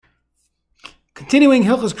Continuing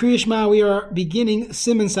Hilchos Krias Shema, we are beginning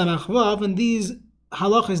Siman Samach Vav, and these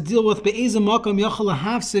halachas deal with be'ezeh makom yachal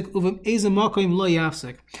lahafsik uve'ezeh makom lo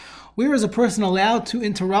yafsik. Where is a person allowed to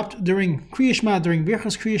interrupt during Krias Shema, during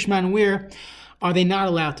Birchas Krias Shema, and where are they not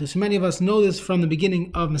allowed to? So many of us know this from the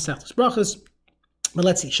beginning of Masechtas Brachos. But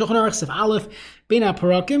let's see. Shulchan Aruch Seif Aleph Bein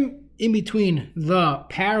HaParakim, in between the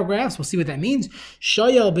paragraphs, we'll see what that means.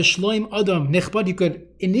 Shayel b'shloim adam nichbad, you could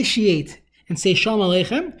initiate and say Shalom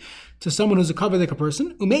Aleichem to someone who's a kavod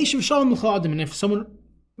person. Umeishiv Shalom Aleichem, and if someone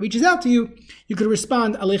reaches out to you, you could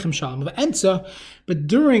respond Aleichem Shalom. But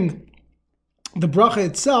during the bracha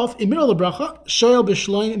itself, in the middle of the bracha, Shayel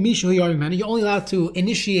b'shloim mishu yarimenu, you're only allowed to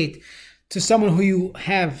initiate to someone who you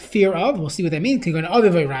have fear of. We'll see what that means. Can go to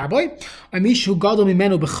Avivay Rabbi, or mishu gadol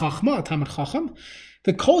mimenu b'chachma, a Talmid Chacham.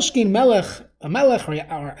 The kolshkin melech, a melech or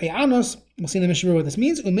ayanos. We'll see in the Mishnah what this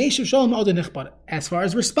means. Umeishiv Shalom ado nichbad. As far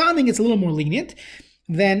as responding, it's a little more lenient.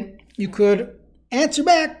 Then you could answer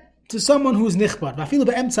back to someone who's nichbad. Vafilu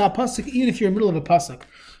be'emtza pasuk, even if you're in the middle of a pasuk.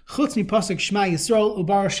 Chutz mi pasuk Shema Yisrael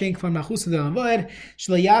ubar shenk von machusa del avoid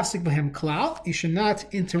shelo yafsik b'hem klal. You should not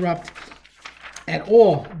interrupt at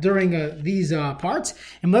all during these parts.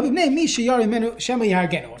 And of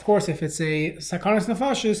course, if it's a sakanas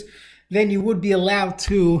nefashis, then you would be allowed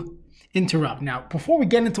to interrupt. Now, before we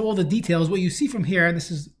get into all the details, what you see from here,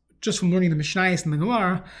 this is just from learning the Mishnayos and the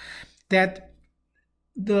Gemara, that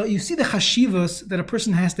you see the chashivas that a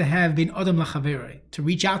person has to have bin adam lachaverei, to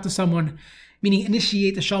reach out to someone, meaning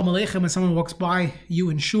initiate the Shalom Aleichem when someone walks by you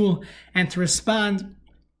in shul, and to respond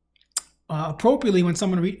appropriately when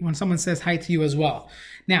someone says hi to you as well.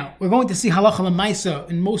 Now, we're going to see halacha l'maisa.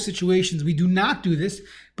 In most situations, we do not do this,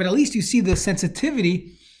 but at least you see the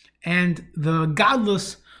sensitivity and the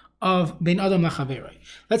godless of bein adam lachaverei.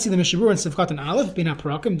 Let's see the Mishnah in Sivkat and Aleph bein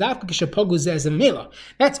HaParakim davka k'shepagu zeh zeh mimela.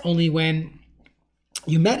 That's only when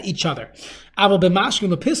you met each other. Aval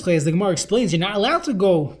b'mashkim lepischa, as the Gemara explains, you're not allowed to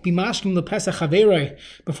go b'mashkim lepesach chaverei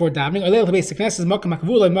before davening.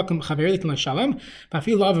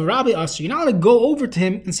 You're not allowed to go over to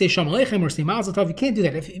him and say Shalom Aleichem or say Mazel Tov. You can't do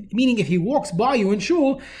that. Meaning, if he walks by you in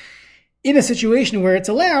shul in a situation where it's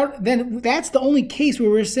allowed, then that's the only case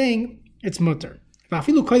where we're saying it's mutter.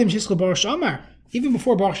 Even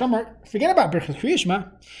before Baruch Shamar, forget about Birchas Krias Shema.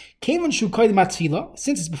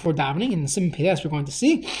 Since it's before davening, in the Siman Peites we're going to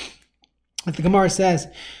see, like the Gemara says,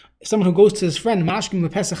 someone who goes to his friend, Mashkim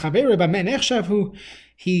lepesach chaverei b'men echshav, who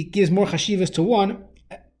he gives more chashivas to one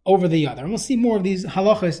over the other. And we'll see more of these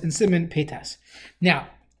halachas in Siman Peites. Now,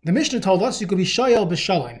 the Mishnah told us you could be shayel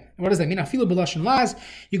b'shalom. What does that mean? Afilu b'lashon laz.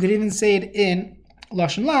 You could even say it in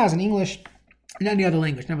lashon laz, in English, in any other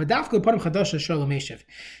language. Now, it's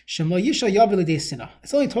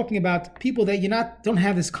only talking about people that don't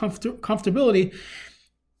have this comfortability,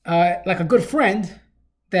 like a good friend,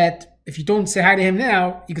 that if you don't say hi to him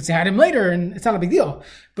now, you could say hi to him later, and it's not a big deal.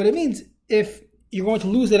 But it means if you're going to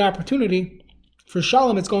lose that opportunity for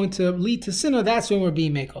shalom, it's going to lead to sinner. That's when we're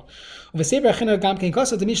being mekel.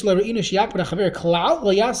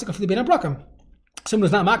 Someone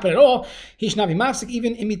who's not makbid at all, he should not be mafsik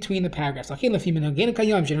even in between the paragraphs. Nobody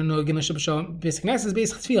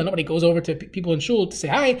goes over to people in shul to say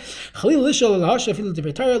hi. One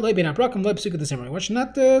should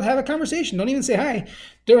not have a conversation. Don't even say hi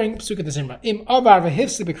during Psukat Zimra.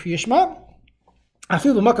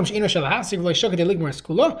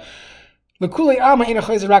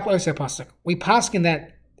 We paskin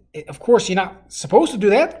that, of course, you're not supposed to do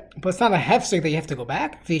that, but it's not a hefsek that you have to go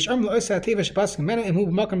back.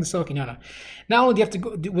 Not only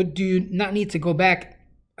do you not need to go back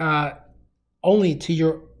only to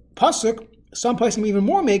your pasuk, some places are even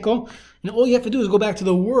more mekel, and all you have to do is go back to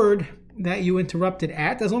the word that you interrupted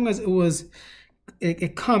at, as long as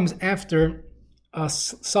it comes after a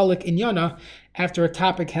salik inyana, after a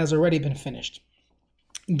topic has already been finished.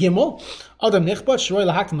 Gimel, Adam Nichbat, Shroy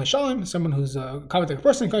Lahaktim L'Shalom, someone who's a kavod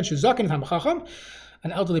person, Zakin Tam Chacham,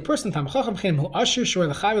 an elderly person, Tam Chacham, Chinim Hu Asher, Shroy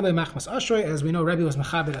L'Chavir Machmas Ashrei. As we know, Rebbe was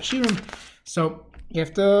Mechabed Ashirim, so you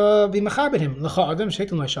have to be Mechabed him. L'Cha Adam,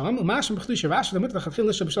 Sheitim L'Shalom, Umashim B'chlu Shirash, L'Mut L'Chatchil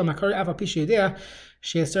L'Shal B'Shalom Makari Ava Pishi Yedea,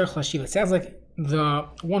 She'eser Chlashiv. It sounds like the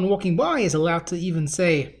one walking by is allowed to even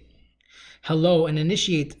say hello and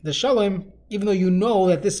initiate the Shalom, even though you know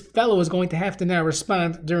that this fellow is going to have to now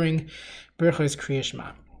respond during Birchas Krias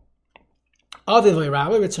Shema.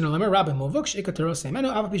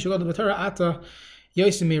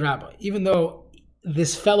 Even though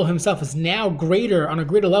this fellow himself is now on a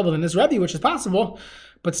greater level than his Rebbe, which is possible,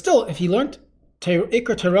 but still, if he learned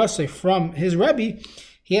Ikar Terase from his Rebbe,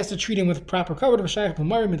 he has to treat him with proper kavod.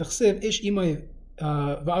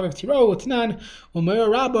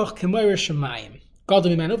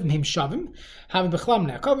 gadol mimenu v'mhem shavim havim b'chlam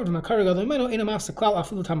ne'akavod v'makari gadol mimenu ina mafsek klal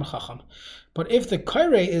afilu tamar chacham. But if the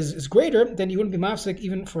kairei is greater, then you wouldn't be mafsek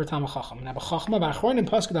even for a tamar chacham. Now b'chachma b'achronim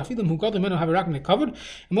pasuk afilim hu gadol mimenu havirak ne'akavod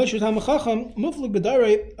and moshe tamar chacham muflik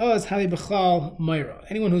b'darei az havi b'chlal mayra.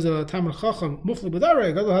 Anyone who's a tamar chacham muflik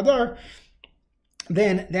b'darei gadol hadar,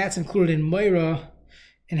 then that's included in mayra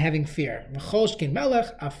and having fear. V'cholshkin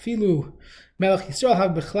melech afilu melech Yisrael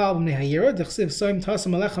have b'chlal b'nehayira d'chsiv soim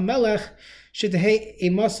tasam alecha melech shetehei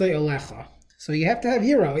emasay alecha. So you have to have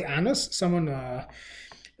yira, anus, someone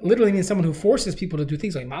literally means someone who forces people to do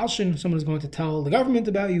things like malshin, someone who's going to tell the government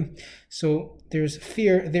about you. So there's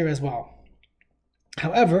fear there as well.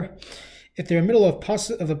 However, if they're in the middle of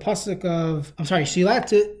the pasuk of, so you're allowed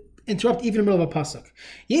to interrupt even in the middle of a pasuk.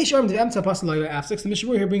 Yesh arm the emtza pasuk lo afsek. The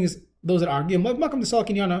Mishnah here brings those that argue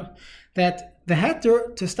that the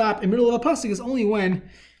heter to stop in the middle of a pasuk is only when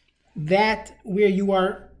that where you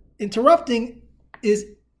are interrupting is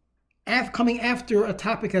coming after a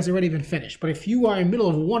topic has already been finished. But if you are in the middle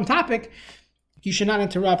of one topic, you should not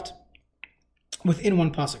interrupt within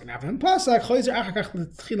one pasuk. Now, in pasuk, you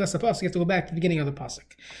have to go back to the beginning of the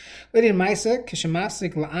pasuk. When you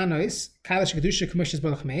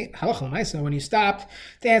stopped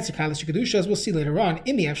to answer Kalish Kedusha, as we'll see later on,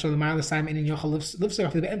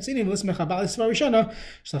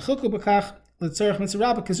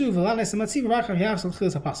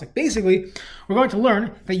 basically, we're going to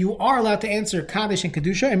learn that you are allowed to answer Kaddish and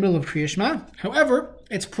Kedusha in the middle of Krias Shema. However,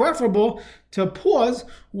 it's preferable to pause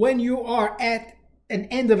when you are at an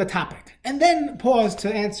end of a topic, and then pause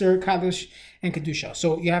to answer Kaddish and Kedusha.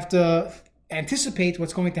 So you have to anticipate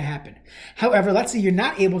what's going to happen. However, let's say you're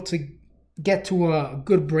not able to get to a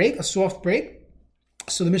good break, a soft break.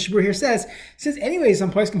 So the Mishnah here says, since anyways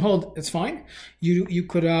some place can hold, it's fine. You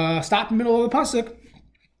could stop in the middle of the pasuk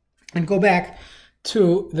and go back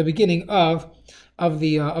to the beginning of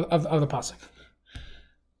the pasuk.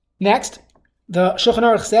 Next, the Shulchan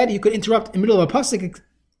Aruch said you could interrupt in the middle of a pasuk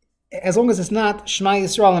as long as it's not Shema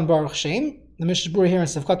Yisrael and Baruch Shem. The Mishnah here in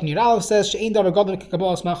Sefkat Yud Aleph says She'ein davar gadol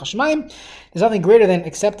k'kabbalas Malchus Shemayim. There's nothing greater than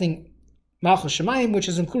accepting Malchus Shemayim, which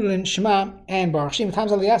is included in Shema and Baruch Shem.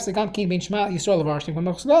 Times aliyaf segam kin bein Shema Yisrael and Baruch Shem.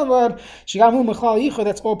 Malchus Gadol shegam hu mechlal yichud.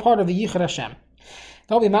 That's all part of the Yichud Hashem.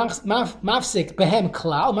 Don't be mafsik behem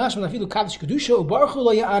klal. Mashma lafilu Kaddish Kedusha uBaruch Hu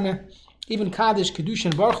lo ya'ana. Even Kaddish Kedusha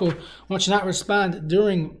and Baruch Hu, one should not respond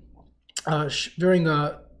during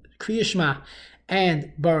Krias Shema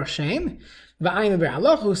and Baruch Shem. V'ayim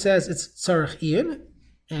be'alach, who says it's tzarech ian,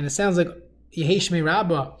 and it sounds like Yehei Shmei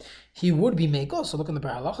Rabbah, he would be Meiko. So look in the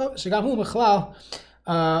Be'alacha. Shegam hu mechlal.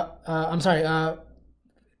 V'ayim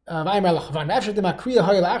be'alach. V'anafshet demakriya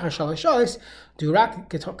hoy la'achar shalosh shoyos durak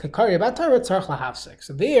kekari about Torah tzarech lahafsek.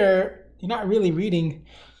 So there, you're not really reading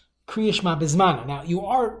Krias Shema bizmana. Now you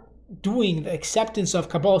are doing the acceptance of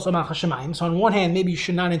Kabbalah Malchus Shemayim. So on one hand, maybe you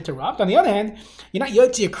should not interrupt. On the other hand, you're not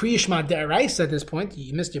yotzi a Krias Shema deraisa at this point.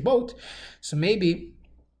 You missed your boat. So maybe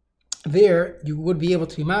there you would be able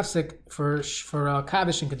to be mafsek for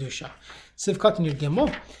Kaddish and Kedusha. Sivkat in your Gimel.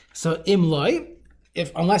 So imloi,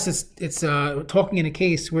 unless it's talking in a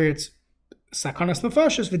case where it's sakanas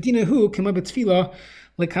nefashos v'dinahu k'ma b'tfila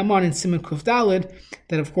lekamon in Siman Kuf Daled,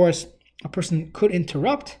 that of course a person could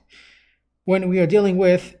interrupt when we are dealing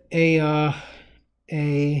with a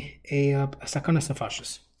sakanas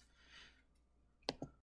nefashos.